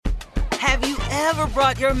Have you ever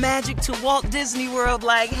brought your magic to Walt Disney World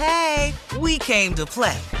like, hey, we came to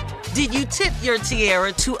play? Did you tip your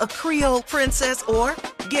tiara to a Creole princess or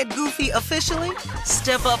get goofy officially?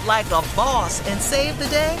 Step up like a boss and save the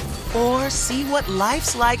day? Or see what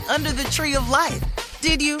life's like under the tree of life?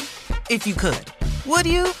 Did you? If you could. Would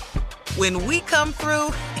you? When we come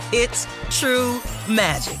through, it's true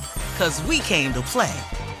magic. 'Cause we came to play.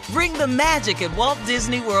 Bring the magic at Walt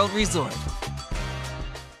Disney World Resort.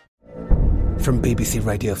 From BBC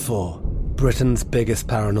Radio 4, Britain's biggest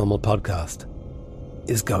paranormal podcast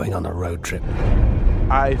is going on a road trip.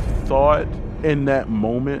 I thought in that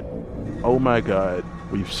moment, oh my God,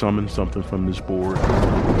 we've summoned something from this board.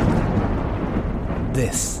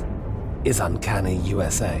 This is Uncanny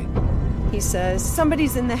USA. He says,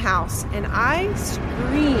 somebody's in the house, and I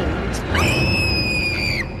screamed.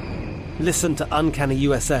 Listen to Uncanny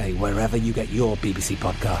USA wherever you get your BBC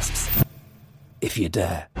podcasts, if you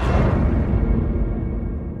dare.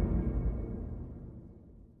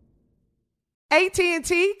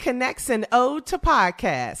 AT&T connects an ode to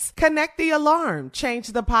podcasts. Connect the alarm. Change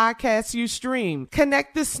the podcast you stream.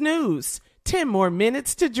 Connect the snooze. 10 more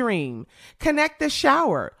minutes to dream. Connect the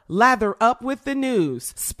shower. Lather up with the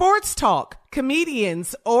news. Sports talk,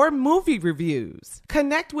 comedians, or movie reviews.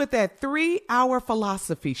 Connect with that 3-hour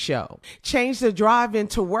philosophy show. Change the drive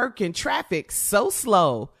into work in traffic so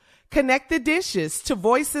slow. Connect the dishes to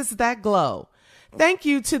voices that glow. Thank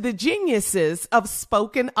you to the geniuses of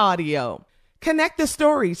spoken audio. Connect the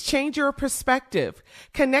stories, change your perspective.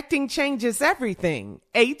 Connecting changes everything.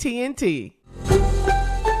 AT&T.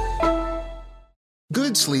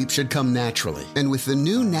 Good sleep should come naturally, and with the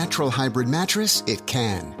new Natural Hybrid mattress, it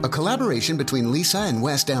can. A collaboration between Lisa and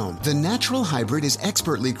West Elm, the Natural Hybrid is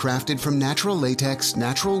expertly crafted from natural latex,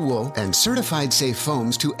 natural wool, and certified safe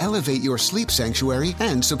foams to elevate your sleep sanctuary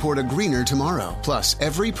and support a greener tomorrow. Plus,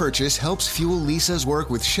 every purchase helps fuel Lisa's work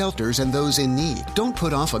with shelters and those in need. Don't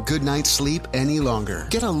put off a good night's sleep any longer.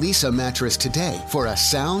 Get a Lisa mattress today for a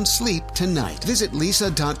sound sleep tonight. Visit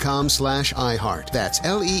lisa.com/iHeart. That's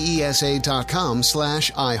LEESA.com/iHeart. The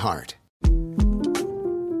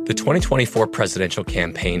 2024 presidential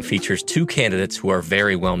campaign features two candidates who are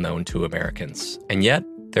very well known to Americans. And yet,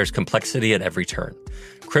 there's complexity at every turn.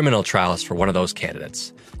 Criminal trials for one of those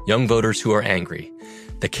candidates. Young voters who are angry.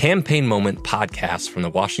 The Campaign Moment podcast from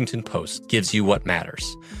the Washington Post gives you what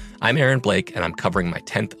matters. I'm Aaron Blake, and I'm covering my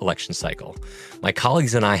 10th election cycle. My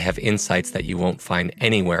colleagues and I have insights that you won't find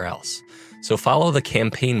anywhere else. So follow The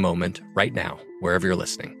Campaign Moment right now, wherever you're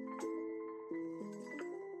listening.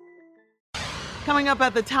 Coming up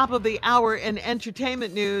at the top of the hour in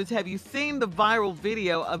entertainment news, have you seen the viral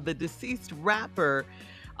video of the deceased rapper?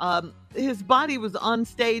 His body was on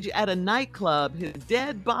stage at a nightclub, his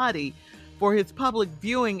dead body, for his public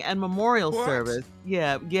viewing and memorial service.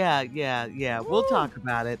 Yeah. We'll talk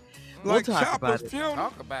about it. Like we'll talk about it.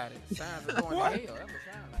 Talk about it. Signs of going to hell.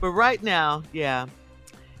 But right now,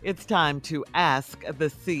 it's time to ask the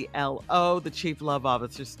CLO, the Chief Love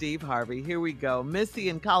Officer, Steve Harvey. Here we go. Missy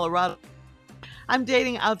in Colorado. I'm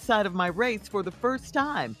dating outside of my race for the first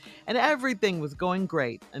time, and everything was going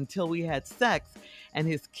great until we had sex, and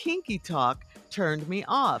his kinky talk turned me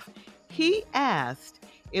off. He asked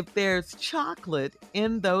if there's chocolate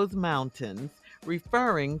in those mountains,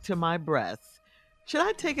 referring to my breasts. Should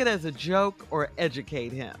I take it as a joke or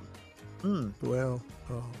educate him? Well,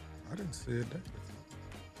 I didn't say that.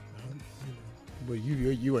 But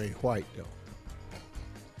you ain't white, though.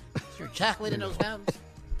 Is there chocolate in those mountains?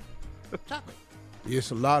 Chocolate.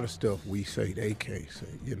 It's a lot of stuff we say they can't say.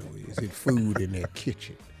 Is it food in their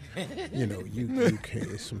kitchen? You can't.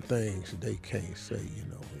 There's some things they can't say.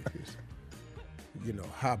 If it's,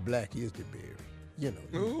 how black is the berry?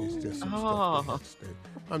 It's just some stuff.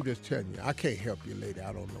 I'm just telling you, I can't help you, lady.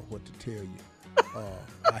 I don't know what to tell you.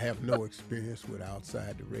 I have no experience with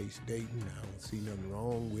outside the race dating. I don't see nothing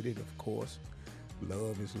wrong with it, of course.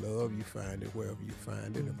 Love is love. You find it wherever you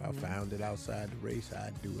find it. If I found it outside the race,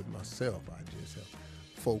 I'd do it myself. I just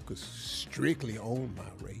focus strictly on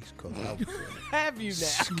my race because I was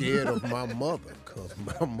scared of my mother, because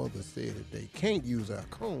my mother said if they can't use our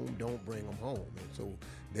comb, don't bring them home. And so,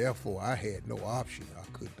 therefore, I had no option. I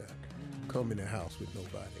could not come in the house with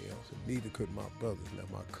nobody else, and neither could my brothers. Now,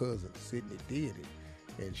 my cousin Sydney did it,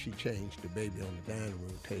 and she changed the baby on the dining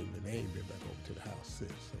room table, and they ain't been back over to the house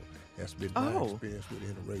since. So that's been my experience with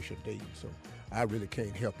interracial dating. So I really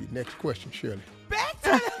can't help you. Next question, Shirley. Back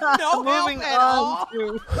to no moving help at all. on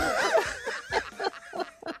to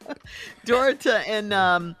Dorota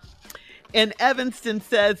And Evanston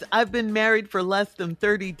says, I've been married for less than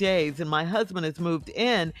 30 days and my husband has moved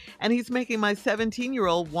in and he's making my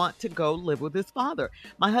 17-year-old want to go live with his father.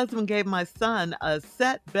 My husband gave my son a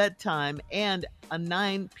set bedtime and a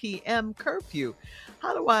 9 p.m. curfew.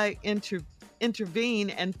 How do I intervene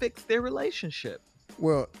and fix their relationship?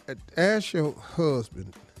 Well, ask your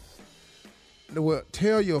husband. Well,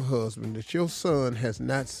 tell your husband that your son has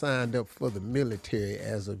not signed up for the military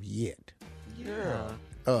as of yet. Yeah.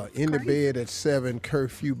 In the bed at 7,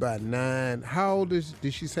 curfew by 9. How old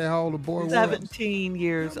did she say how old the boy was? 17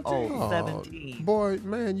 years old. Oh, 17. Boy,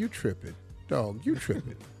 man, you tripping. Dog, you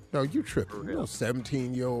tripping. Dog, you tripping. You know,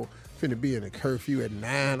 17-year-old finna be in a curfew at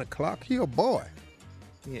 9 o'clock. He a boy.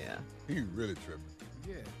 Yeah. He really tripping.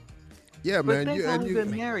 Yeah, But man. they've only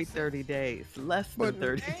been married 30 days. Less than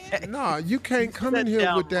 30 days. Nah, you can't come in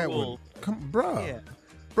here with that one. Bruh,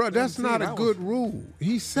 that's not a good rule.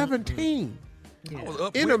 He's 17. I was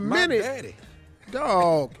up In with a minute, my daddy.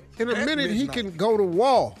 dog, in a minute he can go to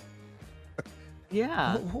war.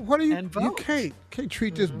 Yeah. What are you? And You vote. can't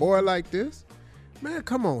treat this boy like this. Man,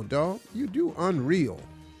 come on, dog. You do unreal.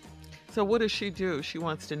 So what does she do? She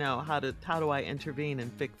wants to know how do I intervene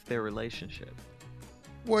and fix their relationship?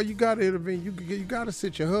 Well, you got to intervene. You got to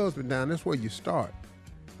sit your husband down. That's where you start.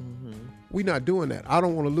 We're not doing that. I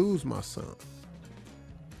don't want to lose my son.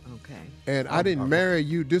 Okay. And I didn't marry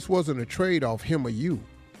you. This wasn't a trade-off, him or you.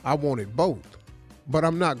 I wanted both. But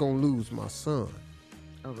I'm not going to lose my son.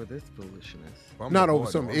 Over this foolishness. Not over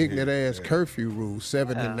some ignorant-ass curfew rule,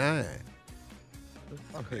 7 to 9.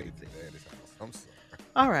 That's crazy. I'm sorry.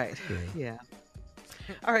 All right. Yeah.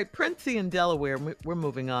 All right, Princey in Delaware, we're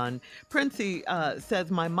moving on. Princey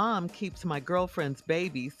says, my mom keeps my girlfriend's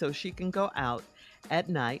baby so she can go out at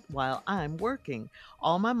night while I'm working.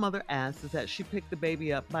 All my mother asks is that she pick the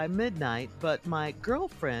baby up by midnight, but my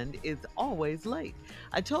girlfriend is always late.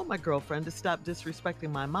 I told my girlfriend to stop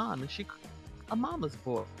disrespecting my mom, and she a mama's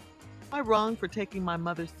boy. Am I wrong for taking my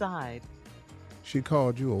mother's side? She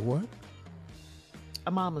called you a what?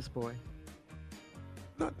 A mama's boy.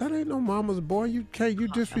 No, that ain't no mama's boy. You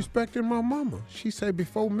disrespecting my mama. She say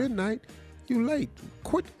before midnight, you late.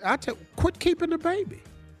 Quit keeping the baby.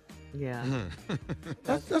 Yeah.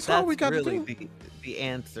 That's all we got really to do. The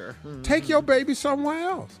answer. Take your baby somewhere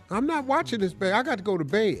else. I'm not watching this baby. I got to go to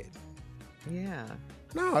bed. Yeah.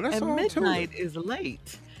 No, that's and all midnight to it. is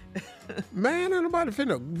late. Man, ain't nobody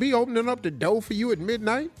finna be opening up the door for you at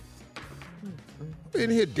midnight.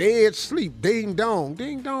 In here dead sleep. Ding dong.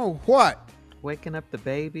 Ding dong. What? Waking up the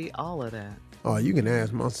baby, all of that. Oh, you can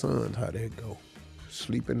ask my sons how that go.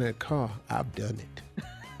 Sleep in that car. I've done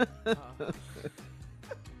it.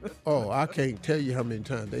 Oh, I can't tell you how many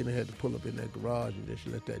times they done had to pull up in that garage and just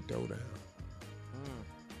let that door down.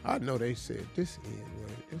 I know they said, this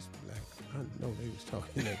N-word, it's black. I know they was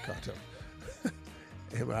talking in that car.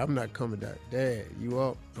 Yeah, but I'm not coming down. Dad, you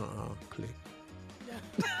up? Click.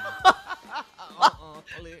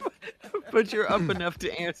 Click. But you're up enough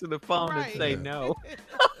to answer the phone and say no.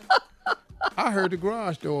 I heard the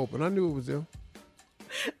garage door open. I knew it was them.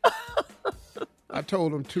 I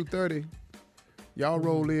told them 2:30. Y'all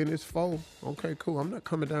roll in, it's 4. Okay, cool. I'm not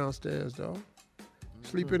coming downstairs, dog.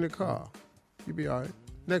 Sleep in the car. You be all right.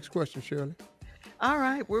 Next question, Shirley. All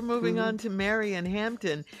right, we're moving on to Mary in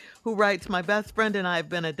Hampton, who writes, my best friend and I have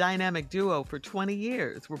been a dynamic duo for 20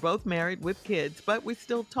 years. We're both married with kids, but we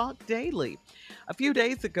still talk daily. A few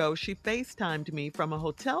days ago, she FaceTimed me from a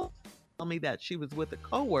hotel, told me that she was with a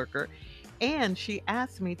coworker, and she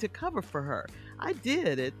asked me to cover for her. I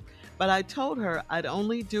did it, but I told her I'd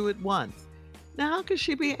only do it once. Now, how could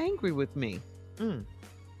she be angry with me?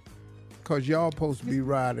 Because y'all supposed to be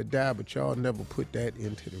ride or die, but y'all never put that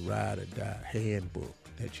into the ride or die handbook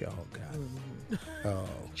that y'all got.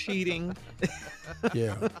 Cheating.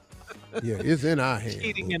 Yeah. Yeah, it's in our handbook.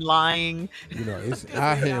 Cheating and lying. You know, it's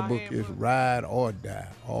our handbook is ride or die,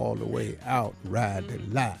 all the way out, ride the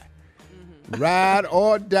lie. Ride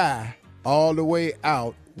or die, all the way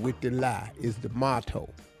out with the lie is the motto.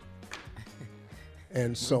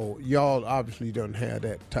 And so y'all obviously don't have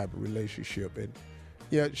that type of relationship. And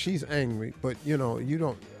yeah, she's angry, but you know, you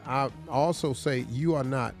don't. I also say you are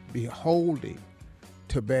not beholden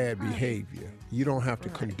to bad behavior. You don't have to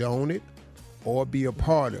condone it or be a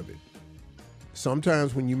part of it.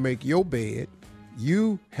 Sometimes when you make your bed,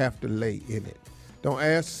 you have to lay in it. Don't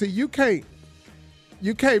ask. See, you can't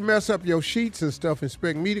mess up your sheets and stuff and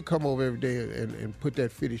expect me to come over every day and put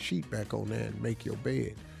that fitted sheet back on there and make your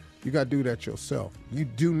bed. You got to do that yourself. You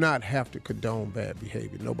do not have to condone bad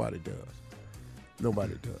behavior. Nobody does.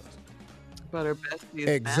 Nobody does. But her bestie is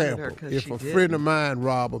Example, mad at her 'cause if she a didn't. friend of mine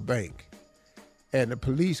rob a bank and the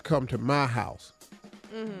police come to my house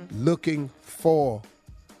looking for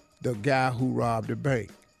the guy who robbed the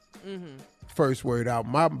bank. First word out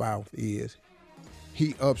my mouth is,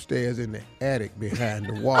 he upstairs in the attic behind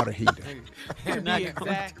the water heater. You're not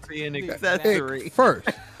going to be an accessory.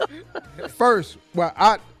 First, well,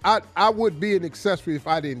 I would be an accessory if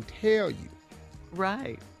I didn't tell you.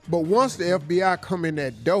 Right. But once the FBI come in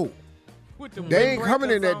that door, they ain't coming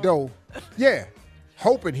in that door,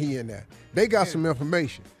 hoping he in there. They got some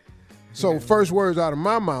information. So first words out of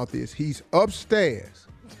my mouth is, he's upstairs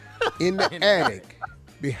in the attic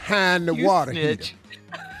behind the water heater.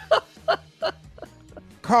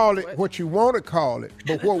 Call it what you want to call it,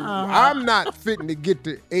 but what I'm not fitting to get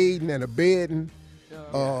to aiding and abetting,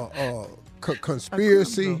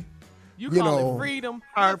 conspiracy. You call it freedom,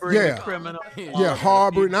 harboring a criminal. Yeah,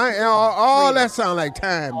 harboring. All that sound like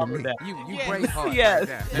time to me. You break hard. Yes.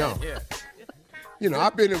 Like that. No. You know,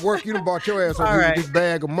 I've been at work. You done bought your ass up with this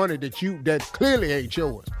bag of money that clearly ain't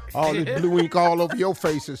yours. All this blue ink all over your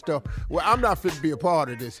face and stuff. Well, I'm not fit to be a part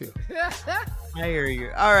of this here. I hear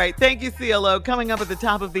you. All right. Thank you, CLO. Coming up at the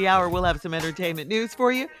top of the hour, we'll have some entertainment news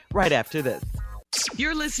for you right after this.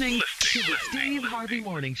 You're listening to the Steve Harvey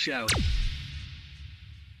Morning Show.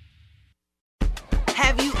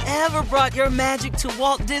 Have you ever brought your magic to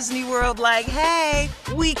Walt Disney World like, hey,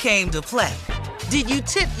 we came to play? Did you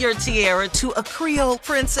tip your tiara to a Creole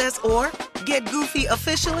princess or get goofy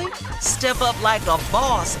officially? Step up like a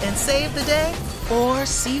boss and save the day? Or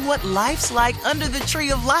see what life's like under the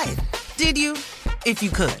tree of life? Did you? If you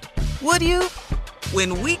could. Would you?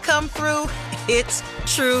 When we come through, it's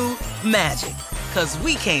true magic. 'Cause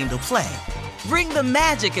we came to play. Bring the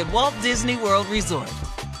magic at Walt Disney World Resort.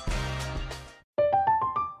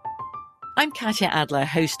 I'm Katya Adler,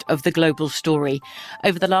 host of The Global Story.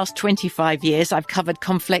 Over the last 25 years, I've covered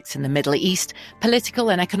conflicts in the Middle East, political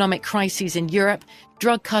and economic crises in Europe,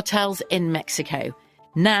 drug cartels in Mexico.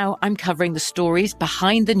 Now I'm covering the stories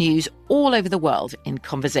behind the news all over the world in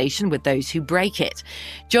conversation with those who break it.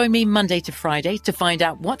 Join me Monday to Friday to find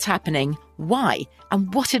out what's happening, why,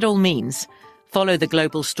 and what it all means. Follow The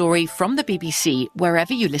Global Story from the BBC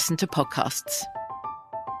wherever you listen to podcasts.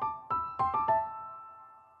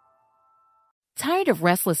 Tired of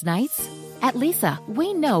restless nights? At Leesa,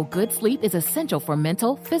 we know good sleep is essential for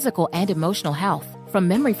mental, physical, and emotional health. From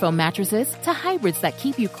memory foam mattresses to hybrids that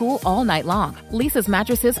keep you cool all night long, Leesa's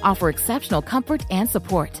mattresses offer exceptional comfort and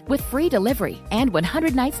support with free delivery and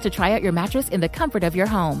 100 nights to try out your mattress in the comfort of your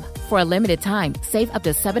home. For a limited time, save up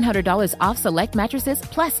to $700 off select mattresses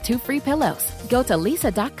plus 2 free pillows. Go to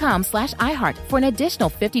leesa.com/iHeart for an additional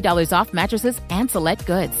 $50 off mattresses and select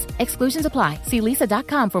goods. Exclusions apply. See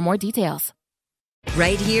leesa.com for more details.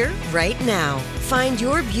 Right here, right now. Find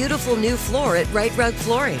your beautiful new floor at Right Rug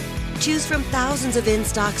Flooring. Choose from thousands of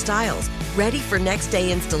in-stock styles, ready for next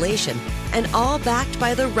day installation, and all backed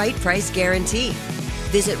by the right price guarantee.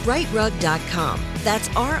 Visit rightrug.com. That's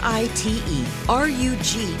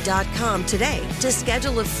RITERUG.com today to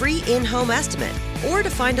schedule a free in-home estimate or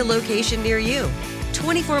to find a location near you.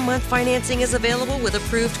 24-month financing is available with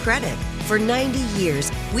approved credit. For 90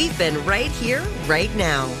 years, we've been right here, right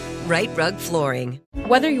now. Right Rug Flooring.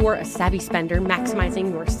 Whether you're a savvy spender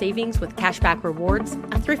maximizing your savings with cashback rewards,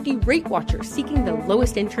 a thrifty rate watcher seeking the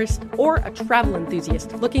lowest interest, or a travel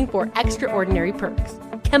enthusiast looking for extraordinary perks,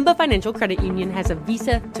 Kemba Financial Credit Union has a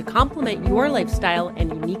visa to complement your lifestyle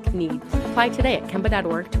and unique needs. Apply today at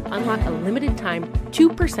Kemba.org to unlock a limited time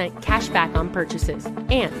 2% cash back on purchases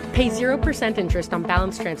and pay 0% interest on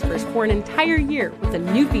balance transfers for an entire year with a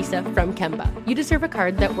new visa from Kemba. You deserve a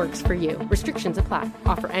card that works for you. Restrictions apply.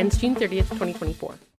 Offer ends June 30th, 2024.